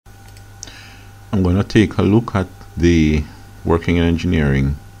I'm going to take a look at the Working in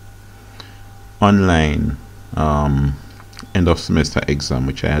Engineering online end of semester exam,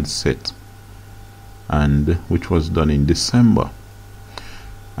 which I had set and which was done in December.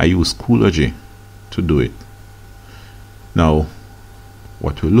 I used Schoology to do it. Now,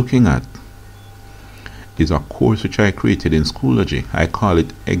 what we're looking at is a course which I created in Schoology. I call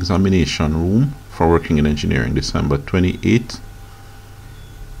it Examination Room for Working in Engineering, December 28th.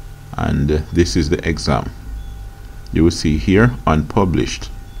 And this is the exam. You will see here unpublished,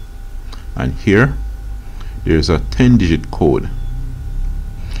 and here there's a 10-digit code.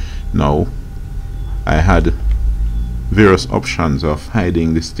 Now I had various options of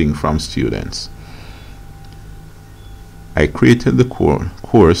hiding this thing from students. I created the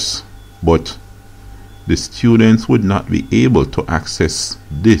course, but the students would not be able to access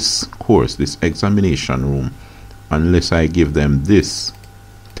this course, this examination room, unless I give them this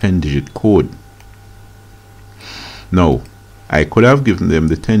 10-digit code. Now, I could have given them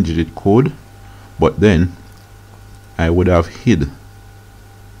the 10-digit code, but then I would have hid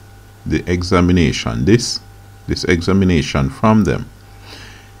the examination, this examination from them.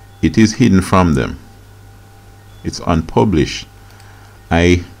 It is hidden from them. It's unpublished.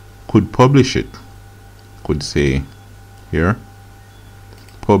 I could publish it. Could say here,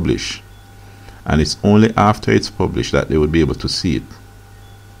 publish, and it's only after it's published that they would be able to see it.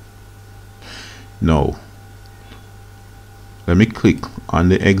 Now, let me click on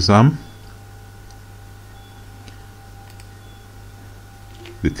the exam.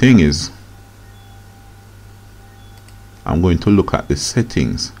 The thing is, I'm going to look at the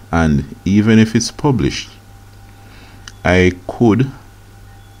settings, and even if it's published, I could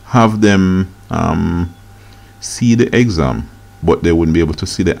have them see the exam, but they wouldn't be able to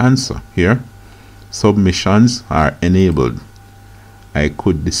see the answer. Here, submissions are enabled. I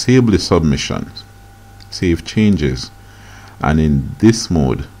could disable the submissions, save changes, and in this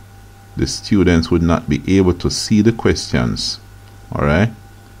mode the students would not be able to see the questions. Alright,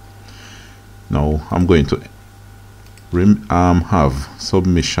 now I'm going to have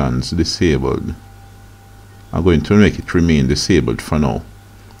submissions disabled. I'm going to make it remain disabled for now.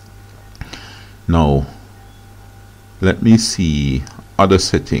 Now let me see other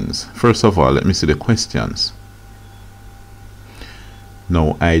settings. First of all, let me see the questions.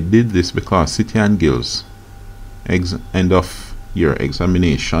 Now I did this because City and Guilds end of year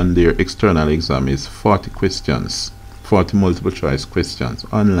examination, their external exam is 40 questions, 40 multiple choice questions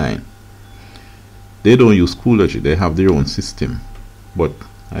online. They don't use Schoology, they have their own system, but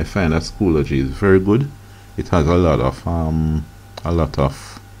I find that Schoology is very good. It has a lot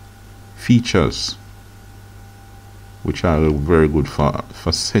of features which are very good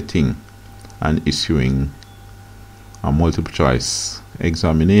for setting and issuing multiple choice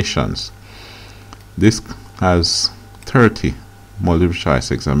examinations. This has 30 multiple choice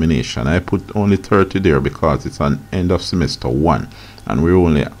examination. I put only 30 there because it's an end of semester 1 and we're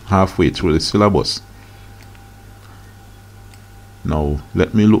only halfway through the syllabus. Now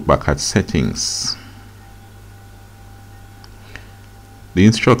let me look back at settings. The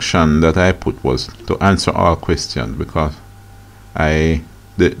instruction that I put was to answer all questions because there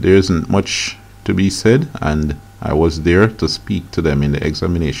isn't much to be said and I was there to speak to them in the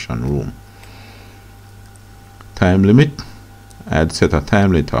examination room. Time limit, I had set a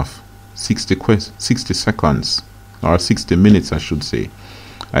time limit of 60 seconds, or 60 minutes I should say.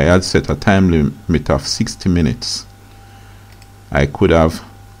 I had set a time limit of 60 minutes. I could have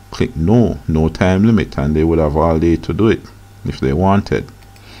clicked no time limit and they would have all day to do it if they wanted.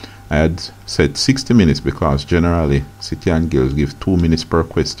 I had set 60 minutes because generally City and Guilds give 2 minutes per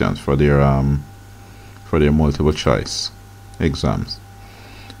question for their multiple choice exams.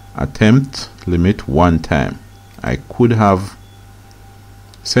 Attempt limit 1 time. I could have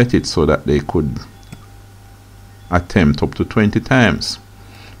set it so that they could attempt up to 20 times,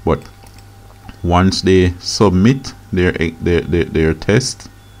 but once they submit their test,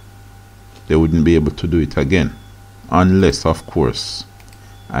 they wouldn't be able to do it again, unless of course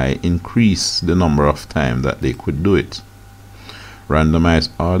I increase the number of times that they could do it. Randomized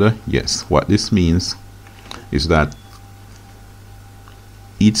order, yes. What this means is that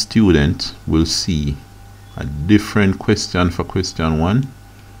each student will see a different question for question 1.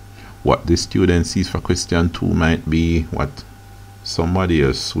 What the student sees for question 2 might be what somebody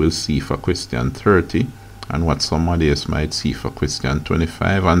else will see for question 30, and what somebody else might see for question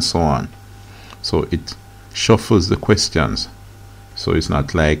 25, and so on. So it shuffles the questions. So it's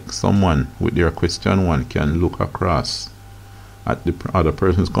not like someone with their question 1 can look across at the other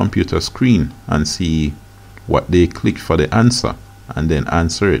person's computer screen and see what they clicked for the answer and then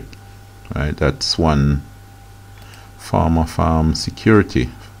answer it. right? That's one form of security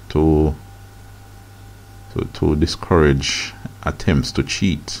to discourage attempts to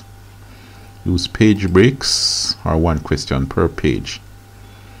cheat. Use page breaks or one question per page.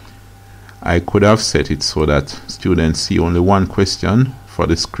 I could have set it so that students see only one question for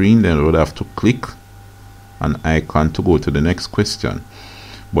the screen, then they would have to click an icon to go to the next question.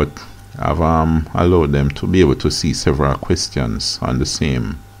 But I've allowed them to be able to see several questions on the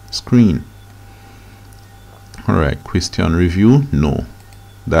same screen. Alright, question review, no.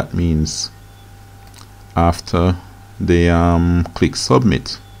 That means after they click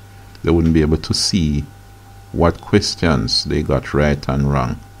submit, they wouldn't be able to see what questions they got right and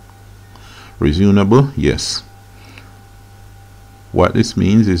wrong. Resumable, yes. What this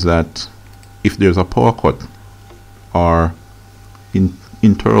means is that if there's a power cut or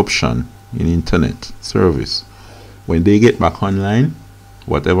interruption in internet service, when they get back online,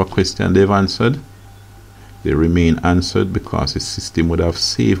 whatever question they've answered, they remain answered because the system would have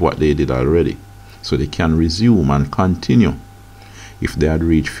saved what they did already, so they can resume and continue. If they had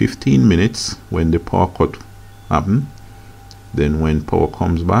reached 15 minutes when the power cut happened, then when power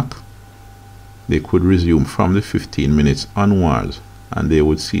comes back, they could resume from the 15 minutes onwards, and they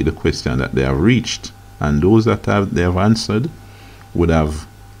would see the question that they have reached, and those that they have answered would have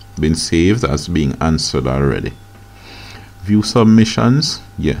been saved as being answered already. View submissions,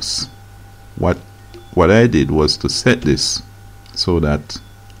 yes. What I did was to set this so that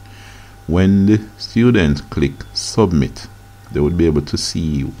when the student click submit, they would be able to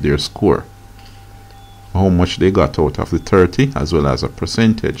see their score, how much they got out of the 30, as well as a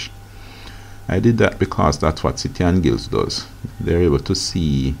percentage. I did that because that's what City and Guilds does. They're able to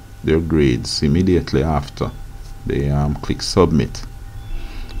see their grades immediately after they click submit,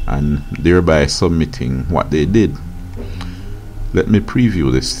 and thereby submitting what they did. Let me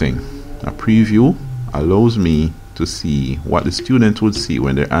preview this thing. A preview allows me to see what the student would see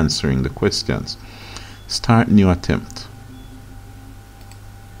when they're answering the questions. Start new attempt.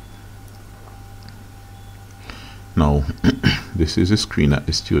 Now this is a screen that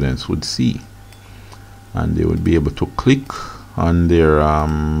the students would see, and they would be able to click on their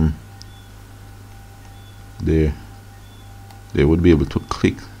they would be able to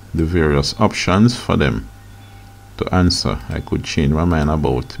click the various options for them to answer. I could change my mind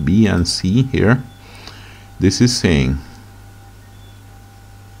about B and C here. This is saying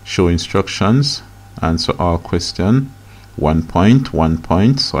show instructions, answer all question, 1 point, 1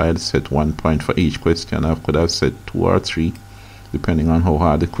 point. So I had set 1 point for each question. I could have set 2 or 3 depending on how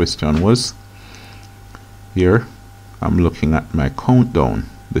hard the question was. Here I'm looking at my countdown,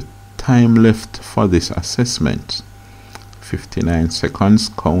 the time left for this assessment, 59 seconds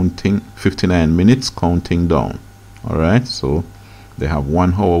counting, 59 minutes counting down. Alright, so they have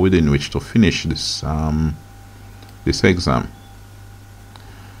 1 hour within which to finish this this exam.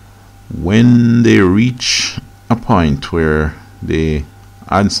 When they reach a point where they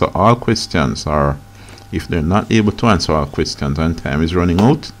answer all questions, or if they're not able to answer all questions and time is running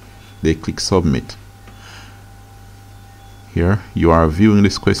out, they click submit. Here you are viewing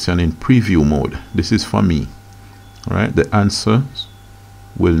this question in preview mode. This is for me. Alright, the answers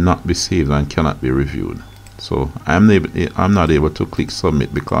will not be saved and cannot be reviewed. So I'm not able to click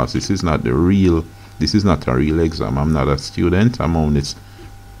submit because this is not a real exam. I'm not a student. I'm only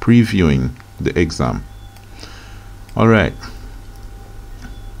previewing the exam. Alright,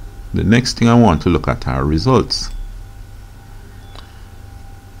 the next thing I want to look at are results.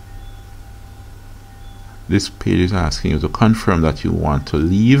 This page is asking you to confirm that you want to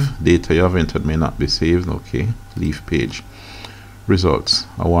leave. Data you have entered may not be saved. Okay, leave page. Results.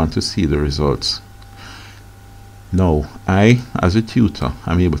 I want to see the results. Now, I, as a tutor,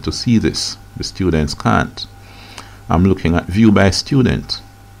 I'm able to see this. The students can't. I'm looking at view by student,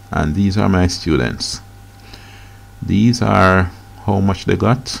 and these are my students. These are how much they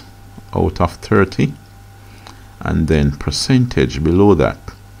got out of 30, and then percentage below that.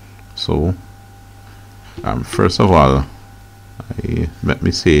 So first of all, let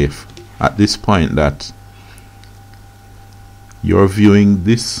me say at this point that you're viewing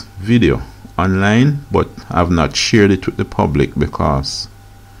this video online, but I've not shared it with the public because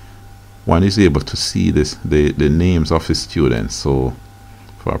one is able to see this the names of the students. So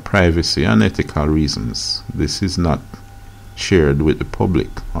for privacy and ethical reasons, this is not shared with the public.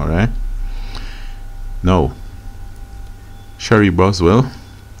 Alright, now Sherry Boswell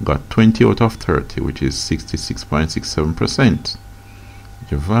got 20 out of 30, which is 66.67%.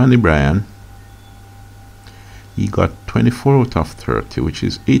 Giovanni Bryan, he got 24 out of 30, which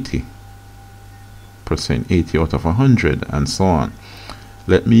is 80%, 80 out of 100, and so on.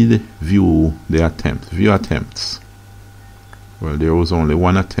 Let me view the attempt. View attempts. Well, there was only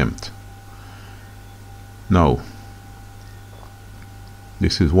one attempt. Now,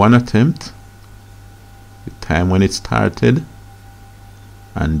 this is one attempt, the time when it started,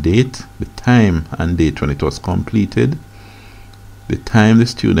 and date, the time and date when it was completed, the time the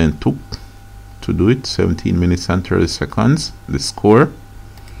student took to do it, 17 minutes and 30 seconds, the score.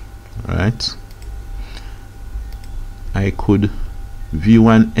 Right, I could view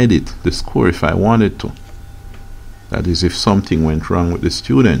and edit the score if I wanted to. That is, if something went wrong with the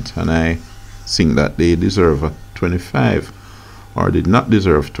student and I think that they deserve a 25 or did not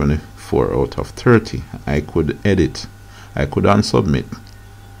deserve 24 out of 30, I could edit. I could unsubmit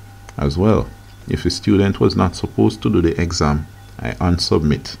as well. If the student was not supposed to do the exam, I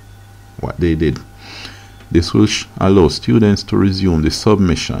unsubmit what they did. This will allow students to resume the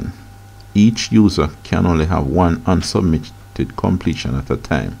submission. Each user can only have one unsubmitted completion at a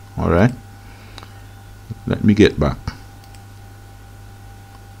time. Alright, let me get back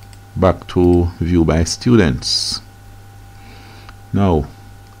to view by students. Now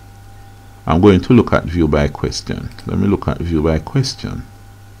I'm going to look at view by question. Let me look at view by question.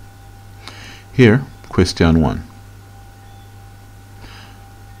 Here, question 1.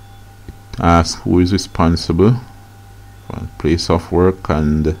 It asks who is responsible for place of work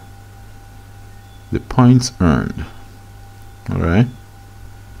and the points earned. Alright,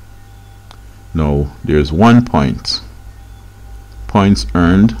 now there's 1 point. Points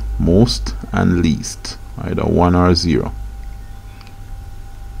earned, most and least, either 1 or 0.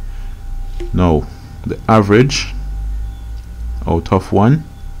 Now the average out of 1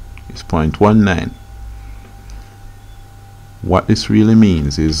 is 0.19. What this really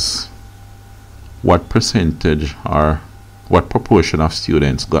means is what percentage or what proportion of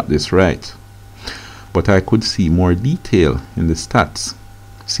students got this right. But I could see more detail in the stats.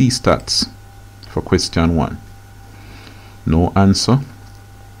 See stats for question 1. No answer,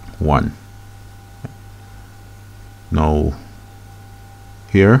 1. Now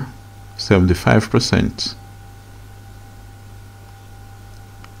here, 75%.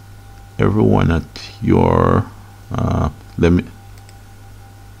 Everyone at your let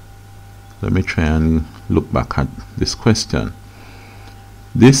me try and look back at this question.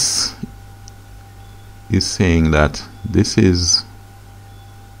 This is saying that this is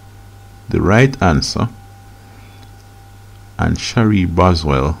the right answer, and Sherry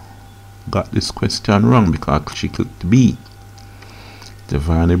Boswell got this question wrong because she clicked B.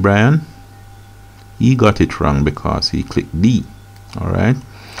 Devani Bryan, he got it wrong because he clicked D. Alright,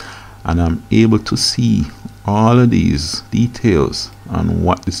 and I'm able to see all of these details on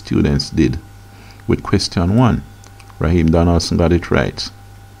what the students did with question 1. Raheem Donaldson got it right.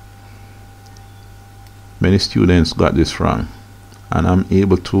 Many students got this wrong, and I'm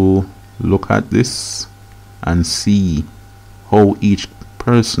able to look at this and see how each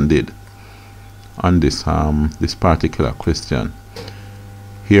person did on this this particular question.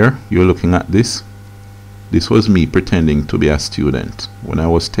 Here you're looking at this. This was me pretending to be a student when I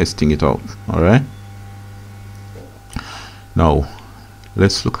was testing it out. Alright, now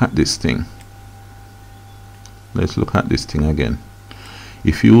let's look at this thing. Let's look at this thing again.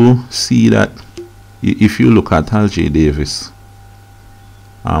 If you see that, if you look at Al.J. Davis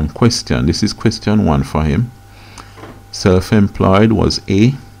question, this is question 1 for him. Self-employed was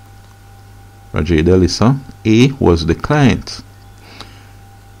A. Rajay Delisa, A was the client.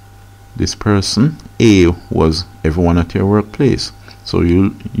 This person, A, was everyone at your workplace. So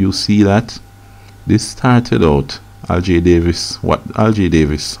you see that this started out Al.J. Davis. What Al.J.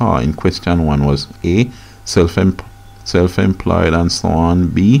 Davis saw in question 1 was A, self-employed and so on,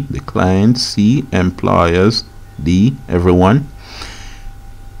 B, the client, C, employers, D, everyone.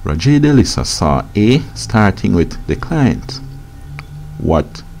 Rajay Delisa saw A starting with the client.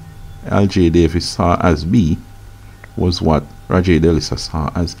 What L.J. Davis saw as B was what Rajay Delisa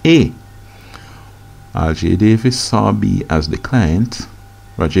saw as A. L.J. Davis saw B as the client.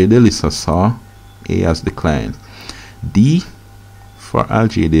 Rajay Delisa saw A as the client. D for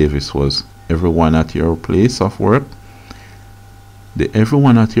L.J. Davis was everyone at your place of work. The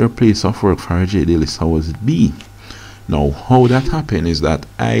everyone at your place of work for Rajay Delisa was B. Now how that happened is that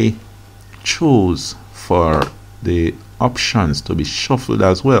I chose for the options to be shuffled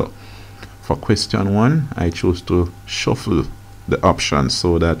as well. For question 1, I chose to shuffle the options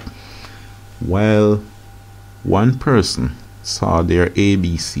so that while one person saw their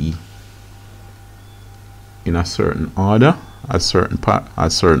ABC in a certain order, a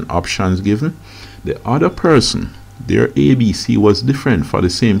certain options given, the other person, their ABC was different for the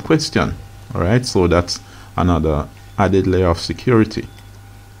same question. Alright, so that's another added layer of security.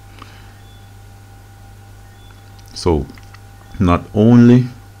 So not only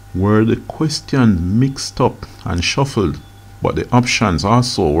were the questions mixed up and shuffled, but the options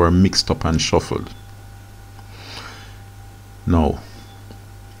also were mixed up and shuffled. Now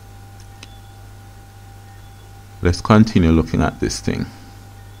let's continue looking at this thing.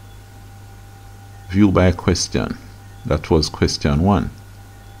 View by question. That was question 1.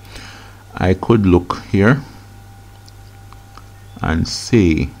 I could look here and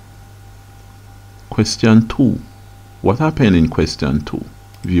say question 2. What happened in question 2?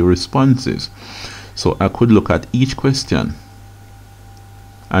 View responses. So I could look at each question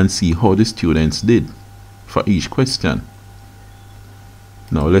and see how the students did for each question.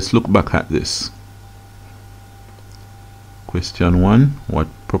 Now let's look back at this. Question 1, what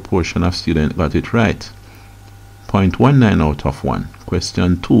proportion of students got it right? 0.19 out of 1.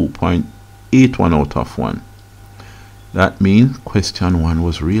 Question 2, 0.81 out of 1. That means question 1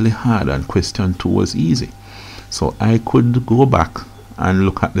 was really hard and question 2 was easy. So I could go back and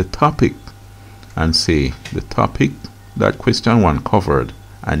look at the topic and say the topic that question 1 covered,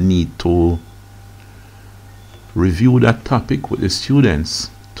 and need to review that topic with the students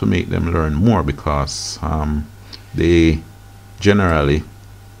to make them learn more, because they generally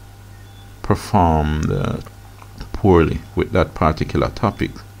performed poorly with that particular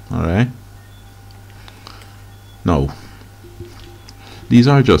topic. Alright, now these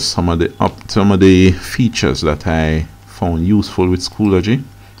are just some of the features that I found useful with Schoology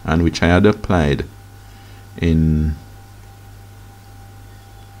and which I had applied in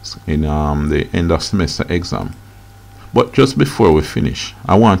the end of semester exam. But just before we finish,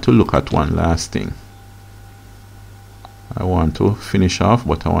 I want to look at one last thing. I want to finish off,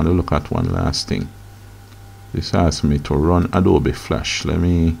 but I want to look at one last thing. This asks me to run Adobe Flash. Let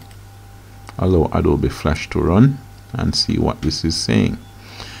me allow Adobe Flash to run and see what this is saying.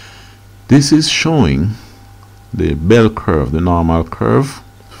 This is showing the bell curve, the normal curve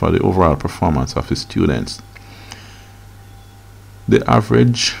for the overall performance of the students. The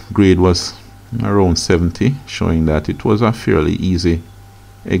average grade was around 70, showing that it was a fairly easy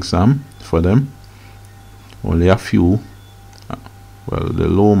exam for them. Only a few, well, the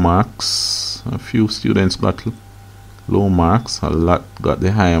low marks, a few students got low marks, a lot got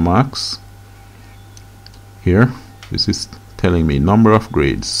the higher marks. Here, this is telling me number of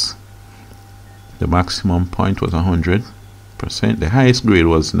grades. The maximum point was 100%. The highest grade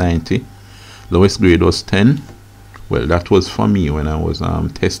was 90. Lowest grade was 10. Well, that was for me when I was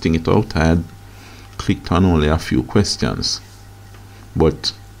testing it out. I had clicked on only a few questions,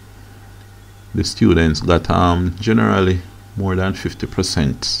 but the students got generally more than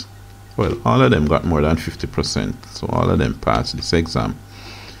 50%. Well, all of them got more than 50%, so all of them passed this exam.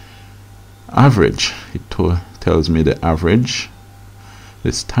 Average, it tells me the average,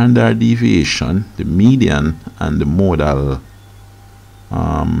 the standard deviation, the median, and the modal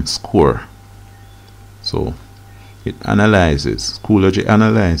score. So it analyzes, Schoology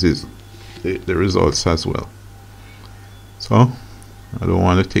analyzes the results as well. So I don't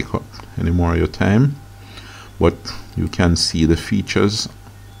want to take up any more of your time, but you can see the features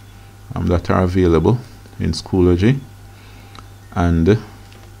that are available in Schoology, and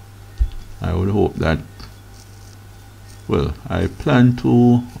I would hope that, well, I plan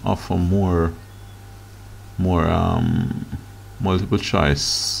to offer more multiple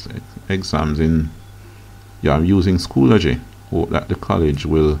choice exams in using Schoology. Hope that the college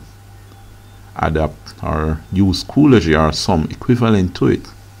will adapt or use Schoology or some equivalent to it.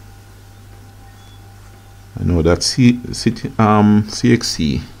 I know that CSEC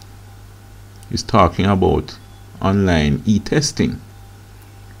is talking about online e-testing,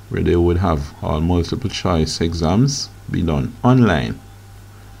 where they would have all multiple choice exams be done online,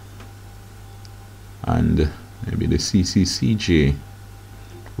 and maybe the CSEC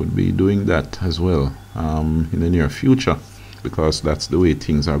would be doing that as well in the near future, because that's the way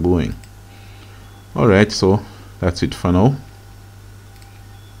things are going. Alright, so that's it for now.